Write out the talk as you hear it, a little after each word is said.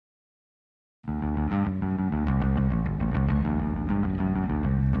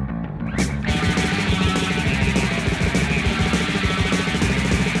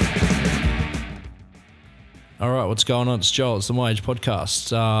All right, what's going on? It's Joel. It's the My Age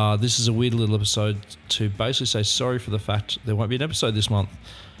Podcast. This is a weird little episode to basically say sorry for the fact there won't be an episode this month.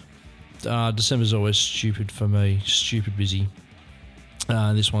 December's always stupid for me, stupid busy.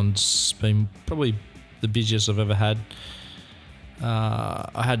 This one's been probably the busiest I've ever had.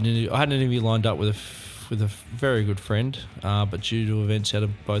 I had an interview lined up with a very good friend, but due to events out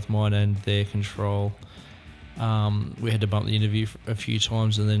of both mine and their control, we had to bump the interview a few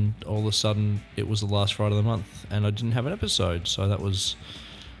times, and then all of a sudden it was the last Friday of the month and I didn't have an episode, so that was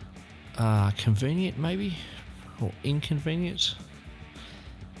convenient maybe, or inconvenient.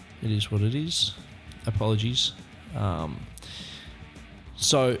 It is what it is. Apologies.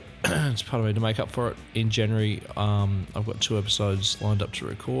 So it's part of me to make up for it. In January, I've got 2 episodes lined up to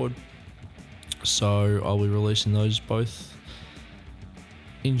record, so I'll be releasing those both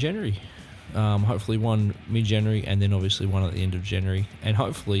in January. Hopefully one mid-January and then obviously one at the end of January. And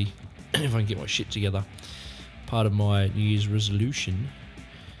hopefully, if I can get my shit together, part of my New Year's resolution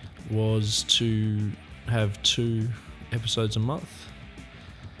was to have 2 episodes a month.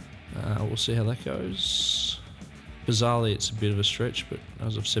 We'll see how that goes. Bizarrely, it's a bit of a stretch, but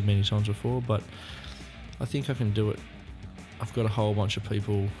as I've said many times before, but I think I can do it. I've got a whole bunch of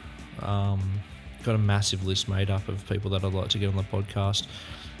people, got a massive list made up of people that I'd like to get on the podcast.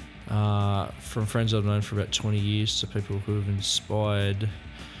 From friends I've known for about 20 years to people who have inspired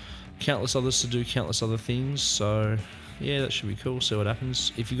countless others to do countless other things. So yeah, that should be cool. See what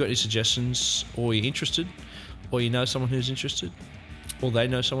happens. If you've got any suggestions, or you're interested, or you know someone who's interested, or they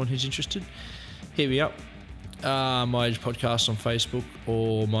know someone who's interested, hit me up. My Age Podcast on Facebook,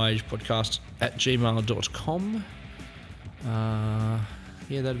 or myagepodcast@gmail.com.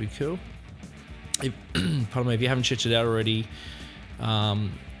 Yeah, that'd be cool. Pardon me, if you haven't checked it out already,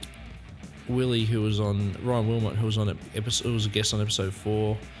 Willie, Ryan Wilmot, who was on episode, who was a guest on episode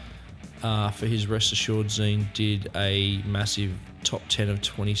 4, for his Rest Assured zine, did a massive top 10 of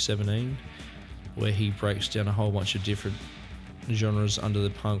 2017, where he breaks down a whole bunch of different genres under the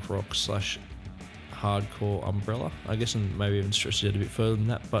punk rock / hardcore umbrella, I guess, and maybe even stretched it out a bit further than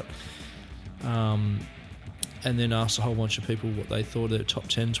that, but and then asked a whole bunch of people what they thought their top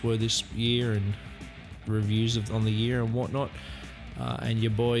 10s were this year, and reviews on the year and whatnot, and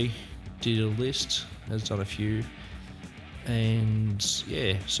your boy did a list, has done a few, and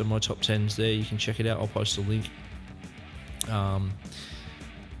yeah, so my top 10s there, you can check it out. I'll post a link.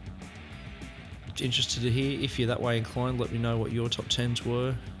 Interested to hear, if you're that way inclined, let me know what your top 10s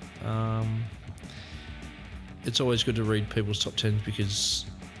were. It's always good to read people's top 10s, because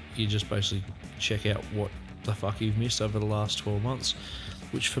you just basically check out what the fuck you've missed over the last 12 months,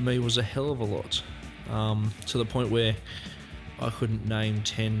 which for me was a hell of a lot, to the point where I couldn't name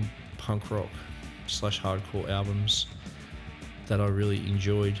 10 punk rock / hardcore albums that I really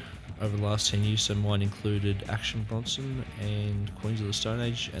enjoyed over the last 10 years. So mine included Action Bronson and Queens of the Stone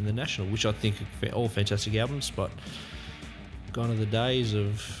Age and The National, which I think are all fantastic albums, but gone are the days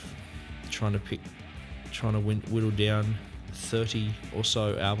of trying to whittle down 30 or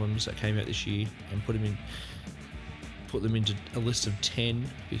so albums that came out this year and put them into a list of 10,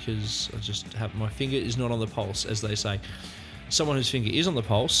 because I just have, my finger is not on the pulse, as they say. Someone whose finger is on the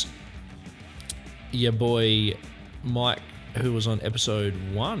pulse, your boy Mike, who was on episode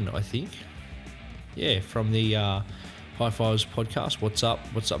 1, I think. Yeah, from the High Fives podcast. What's up,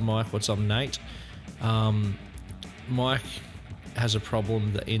 Mike? What's up, Nate? Mike has a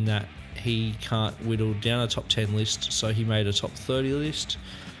problem in that he can't whittle down a top 10 list, so he made a top 30 list,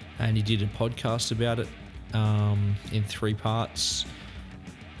 and he did a podcast about it in 3 parts,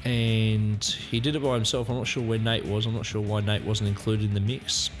 and he did it by himself. I'm not sure where Nate was. I'm not sure why Nate wasn't included in the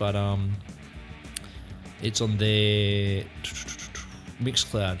mix, but it's on their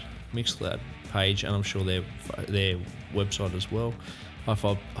Mixcloud page, and I'm sure their website as well,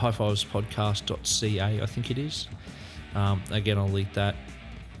 highfivespodcast.ca, I think it is. Again, I'll link that.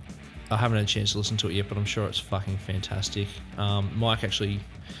 I haven't had a chance to listen to it yet, but I'm sure it's fucking fantastic. Mike actually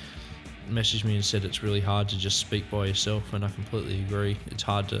messaged me and said it's really hard to just speak by yourself, and I completely agree. It's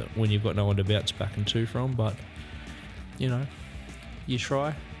hard to, when you've got no one to bounce back and to from, but you know, you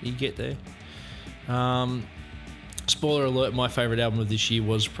try, you get there. Spoiler alert, my favourite album of this year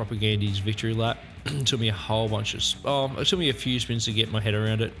was Propaganda's Victory Lap. It took me a few spins to get my head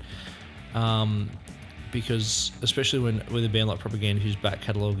around it, because especially with a band like Propaganda, whose back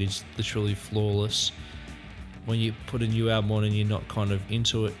catalogue is literally flawless, when you put a new album on and you're not kind of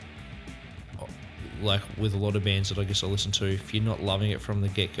into it, like with a lot of bands that I guess I listen to, if you're not loving it from the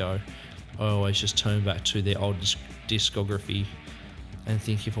get-go, I always just turn back to their old discography and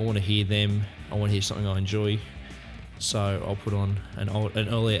think, if I want to hear them, I want to hear something I enjoy, so I'll put on an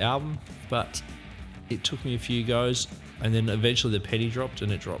earlier album. But it took me a few goes, and then eventually the penny dropped,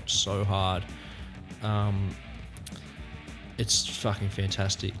 and it dropped so hard. It's fucking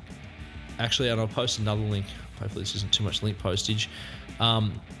fantastic. Actually, and I'll post another link. Hopefully this isn't too much link postage.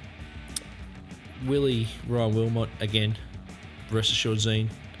 Willie Ryan Wilmot, again, Rest Assured Zine,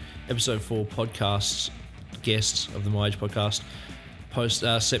 episode 4 podcast guest of the My Age podcast,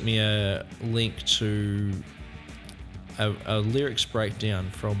 sent me a link to a lyrics breakdown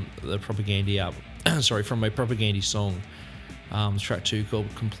from the Propaganda album. From a Propaganda song, track 2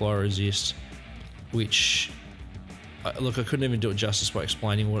 called Comply Resist, which, look, I couldn't even do it justice by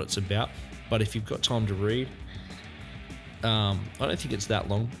explaining what it's about, but if you've got time to read, I don't think it's that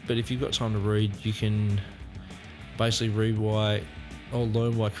long, but if you've got time to read, you can basically read why, or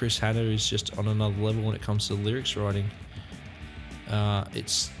learn why Chris Hanna is just on another level when it comes to lyrics writing.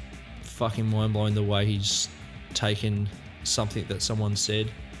 It's fucking mind-blowing the way he's taken something that someone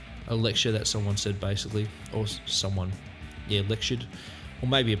said, a lecture that someone said basically, or someone, lectured, or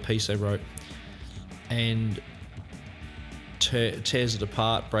maybe a piece they wrote, and tears it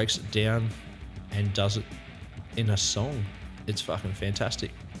apart, breaks it down, and does it in a song. It's fucking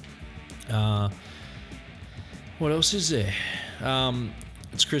fantastic. What else is there?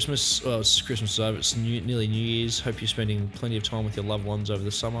 It's Christmas. Well, it's Christmas over. It's nearly New Year's. Hope you're spending plenty of time with your loved ones over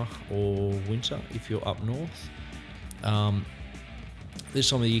the summer or winter if you're up north. This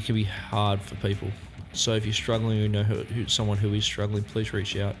time of the year can be hard for people. So if you're struggling or you know someone who is struggling, please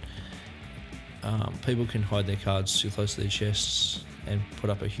reach out. People can hide their cards too close to their chests and put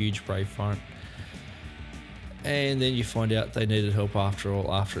up a huge brave front. And then you find out they needed help after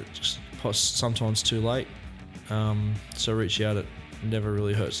it's sometimes too late. So reach out. It never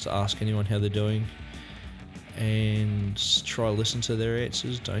really hurts to ask anyone how they're doing, and try to listen to their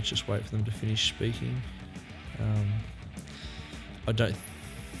answers. Don't just wait for them to finish speaking. I don't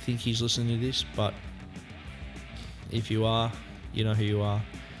think he's listening to this, but if you are, you know who you are.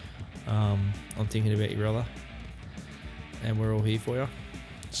 I'm thinking about you, brother, and we're all here for you.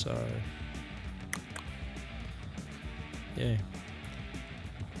 So yeah.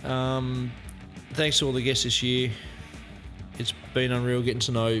 Thanks to all the guests this year. It's been unreal getting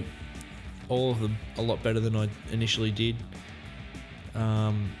to know all of them a lot better than I initially did.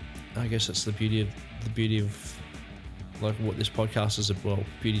 I guess that's the beauty of like what this podcast is. Well,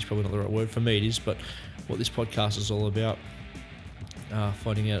 beauty is probably not the right word, for me it is, but what this podcast is all about.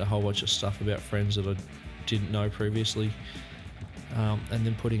 Finding out a whole bunch of stuff about friends that I didn't know previously, and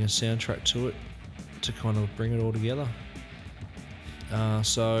then putting a soundtrack to it to kind of bring it all together.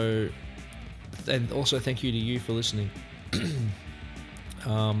 And also thank you to you for listening.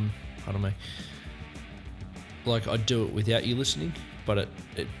 Pardon me. Like, I do it without you listening, but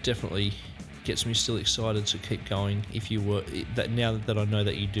it definitely gets me still excited to keep going. If you were that, now that I know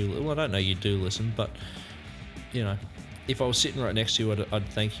that you do, well, I don't know you do listen, but you know, if I was sitting right next to you, I'd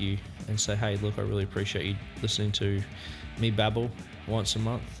thank you and say, hey, look, I really appreciate you listening to me babble once a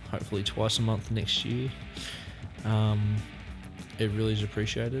month, hopefully twice a month next year. It really is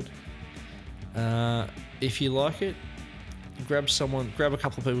appreciated. If you like it, grab a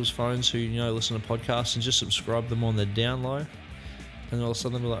couple of people's phones who you know listen to podcasts and just subscribe them on the down low, and all of a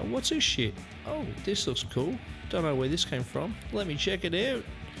sudden they'll be like, what's this shit? Oh, this looks cool. Don't know where this came from. Let me check it out.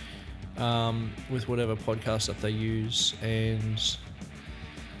 With whatever podcast app they use, and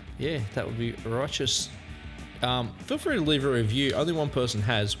yeah, that would be righteous. Feel free to leave a review. Only one person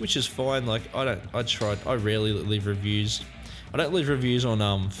has, which is fine. Like, I rarely leave reviews. I don't leave reviews on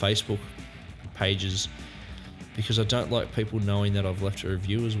Facebook pages because I don't like people knowing that I've left a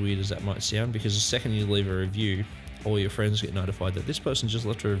review, as weird as that might sound, because the second you leave a review, all your friends get notified that this person just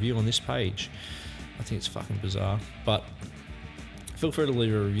left a review on this page. I think it's fucking bizarre. But feel free to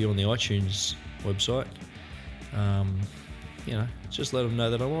leave a review on the iTunes website. You know, just let them know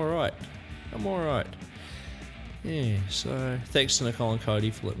that I'm alright. Yeah, so thanks to Nicole and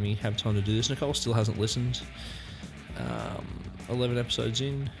Cody for letting me have time to do this. Nicole still hasn't listened. 11 episodes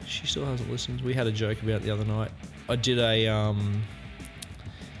in, she still hasn't listened. We had a joke about it the other night. I did an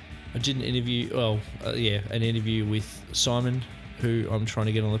interview with Simon, who I'm trying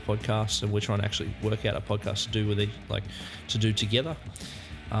to get on the podcast, and we're trying to actually work out a podcast to do together.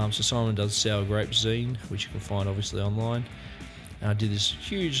 So Simon does Sour Grape Zine, which you can find obviously online. I did this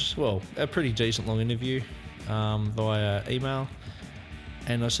a pretty decent long interview via email,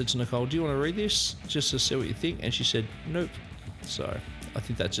 and I said to Nicole, do you want to read this just to see what you think? And she said nope. So I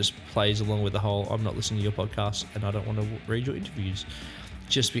think that just plays along with the whole I'm not listening to your podcast and I don't want to read your interviews,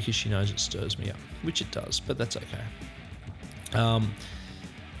 just because she knows it stirs me up, which it does, but that's okay.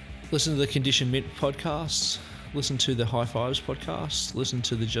 Listen to the Condition Mint podcast, listen to the High Fives podcast, listen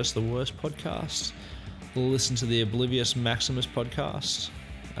to the Just the Worst podcast. listen to the Oblivious Maximus podcast.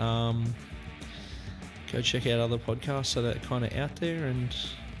 Go check out other podcasts that are kind of out there, and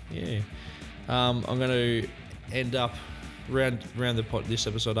yeah, I'm going to end up round this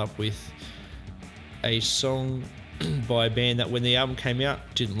episode up with a song by a band that when the album came out,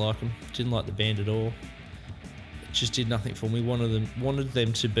 didn't like the band at all. It just did nothing for me. Wanted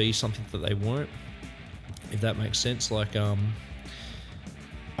them to be something that they weren't, if that makes sense. Like I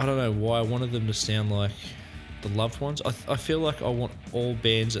don't know why I wanted them to sound like the Loved Ones. I feel like I want all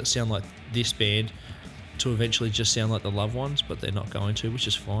bands that sound like this band to eventually just sound like the Loved Ones, but they're not going to, which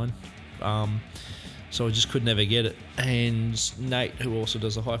is fine. So I just could never get it. And Nate, who also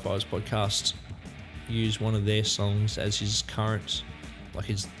does the High Fives podcast, used one of their songs as his current, like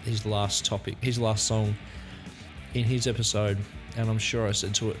his last song in his episode. And I'm sure I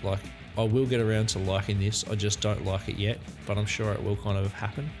said to it, like, I will get around to liking this, I just don't like it yet, but I'm sure it will kind of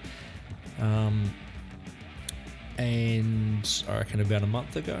happen. And I reckon about a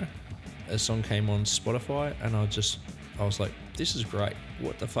month ago, a song came on Spotify, and I was like, this is great,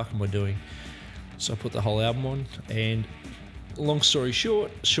 what the fuck am I doing? So I put the whole album on, and long story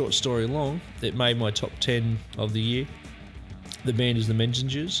short, short story long, it made my top 10 of the year. The band is the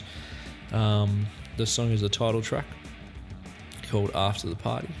Messengers. The song is the title track, called After the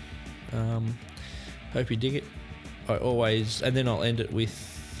Party. Hope you dig it. And then I'll end it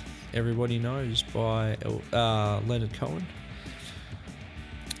with Everybody Knows by Leonard Cohen.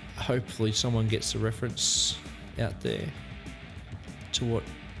 Hopefully someone gets the reference out there to what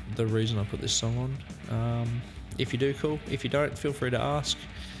the reason I put this song on. If you do, cool. If you don't, feel free to ask.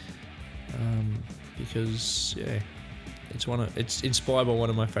 Because yeah, it's inspired by one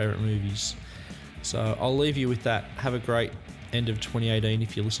of my favourite movies. So I'll leave you with that. Have a great end of 2018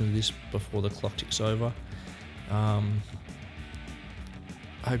 if you listen to this before the clock ticks over. I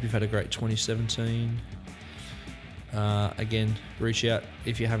hope you've had a great 2017. Again, reach out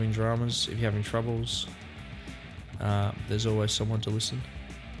if you're having dramas, if you're having troubles. There's always someone to listen.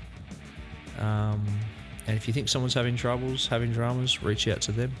 And if you think someone's having troubles, having dramas, reach out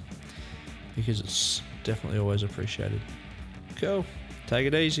to them, because it's definitely always appreciated. Cool. Take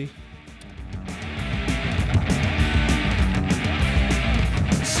it easy.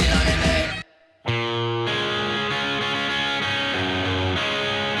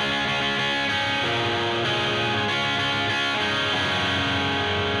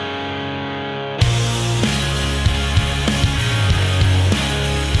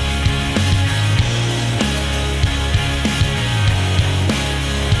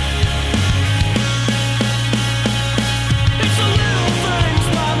 It's the little things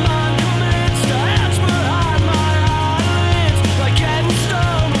my mind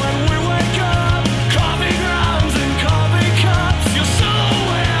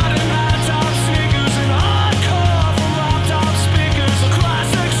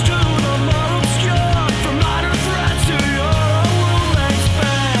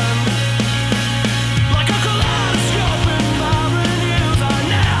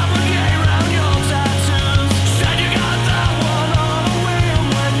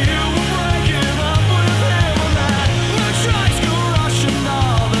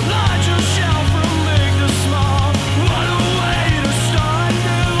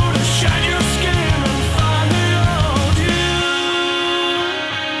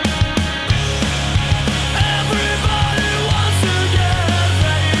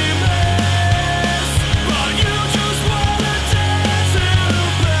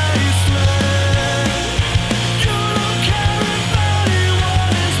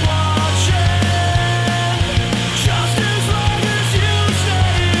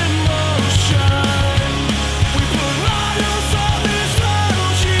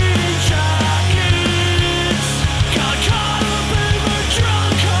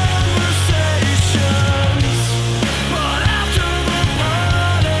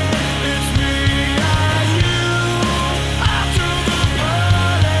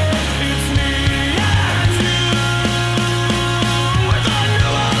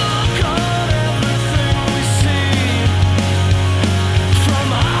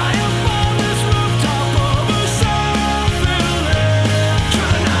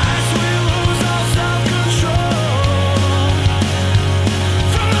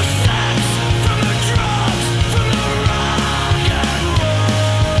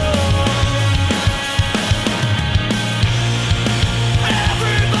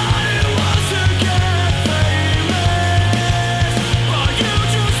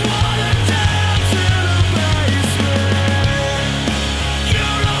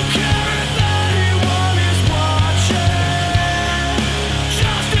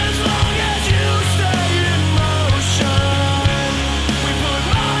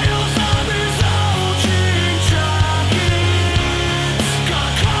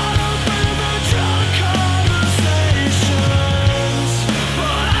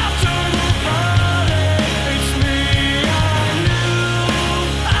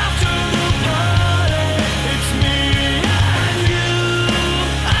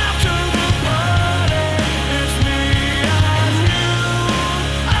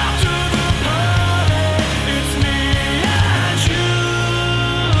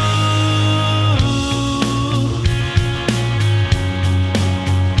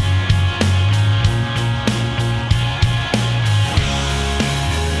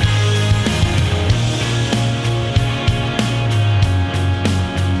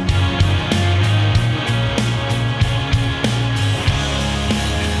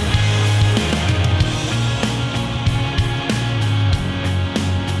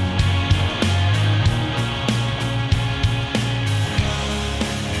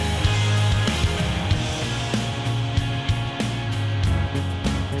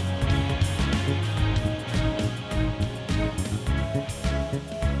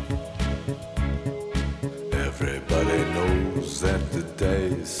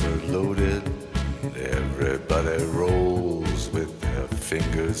dice are loaded. Everybody rolls with their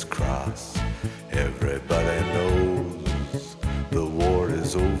fingers crossed. Everybody knows the war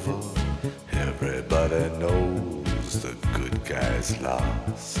is over. Everybody knows the good guys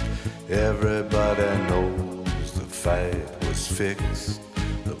lost. Everybody knows the fight was fixed.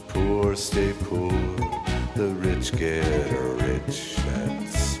 The poor stay poor, the rich get rich.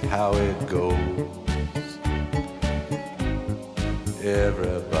 That's how it goes.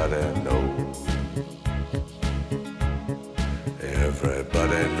 Everybody knows.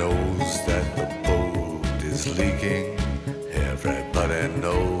 Everybody knows that the boat is leaking. Everybody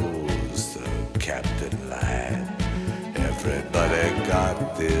knows the captain lied. Everybody got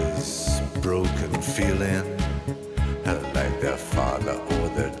this broken feeling, like their father or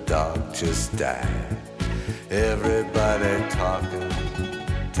their dog just died. Everybody talking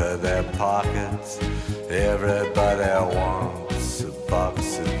to their pockets. Everybody wants a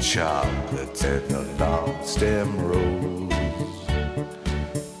box of chocolates and a long stem rose.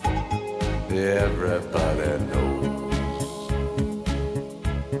 Everybody knows.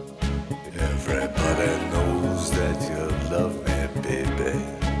 Everybody knows that you love me, baby.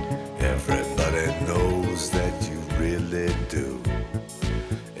 Everybody knows that you really do.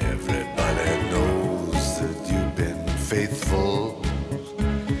 Everybody knows that you've been faithful,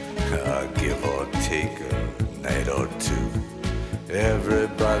 give or take a night or two.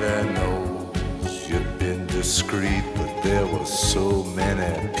 Everybody knows you've been discreet, but there were so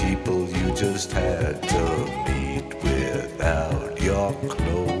many people you just had to meet without your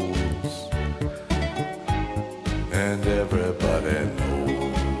clothes. And everybody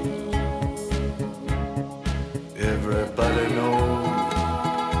knows. Everybody knows.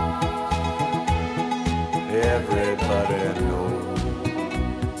 Everybody knows.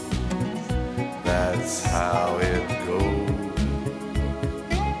 That's how it goes.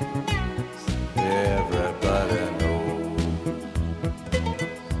 Everybody knows.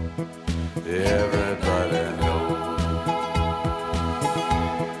 Everybody knows.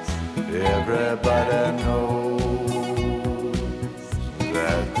 Everybody knows.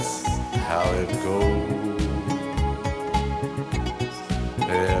 That's how it goes.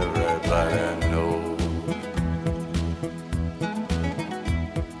 Everybody knows.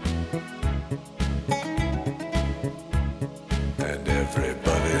 And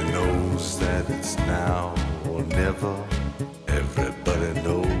everybody knows that it's now or never. Everybody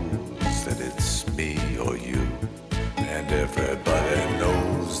knows that it's me or you. And everybody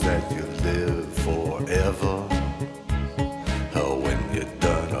knows that you live forever. Or when you're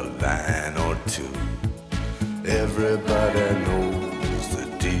done a line or two. Everybody knows the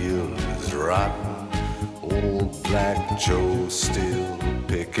deal is rotten. Old Black Joe still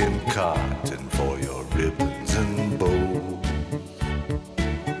picking cotton for your ribbons and bows.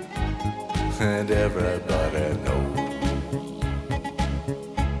 And everybody knows.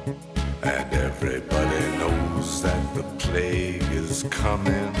 And everybody knows that the plague is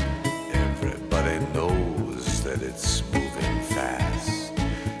coming. Everybody knows that it's moving fast.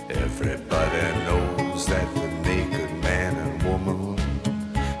 Everybody knows that the naked man and woman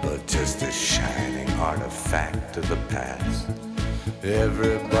are just a shining artifact of the past.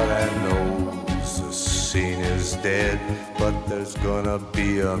 Everybody knows the scene is dead, but there's gonna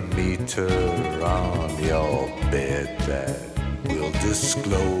be a meter on your bed that will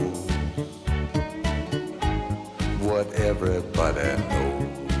disclose what everybody knows.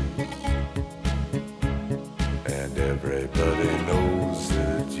 And everybody knows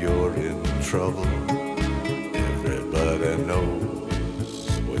that you're in trouble. Everybody knows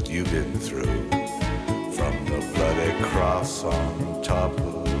what you've been through. From the bloody cross on top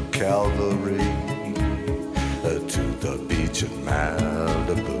of Calvary to the beach in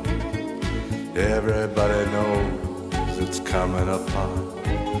Malibu. Everybody knows it's coming apart.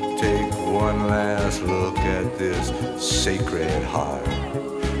 Take one last look at this sacred heart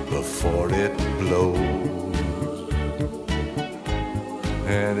before it blows.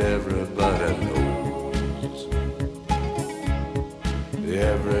 And everybody knows.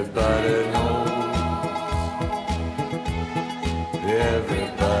 Everybody knows.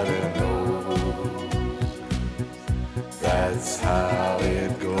 Everybody knows. That's how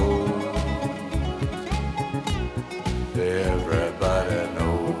it goes. Everybody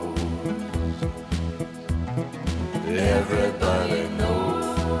knows. Everybody knows.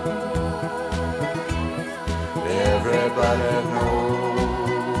 Everybody knows.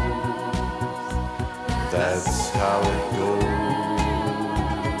 That's how it goes.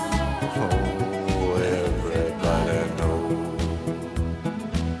 Oh, everybody knows.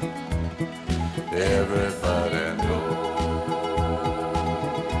 Everybody knows.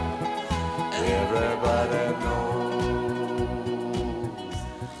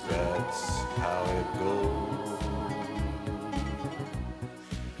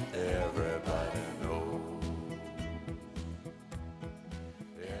 Everybody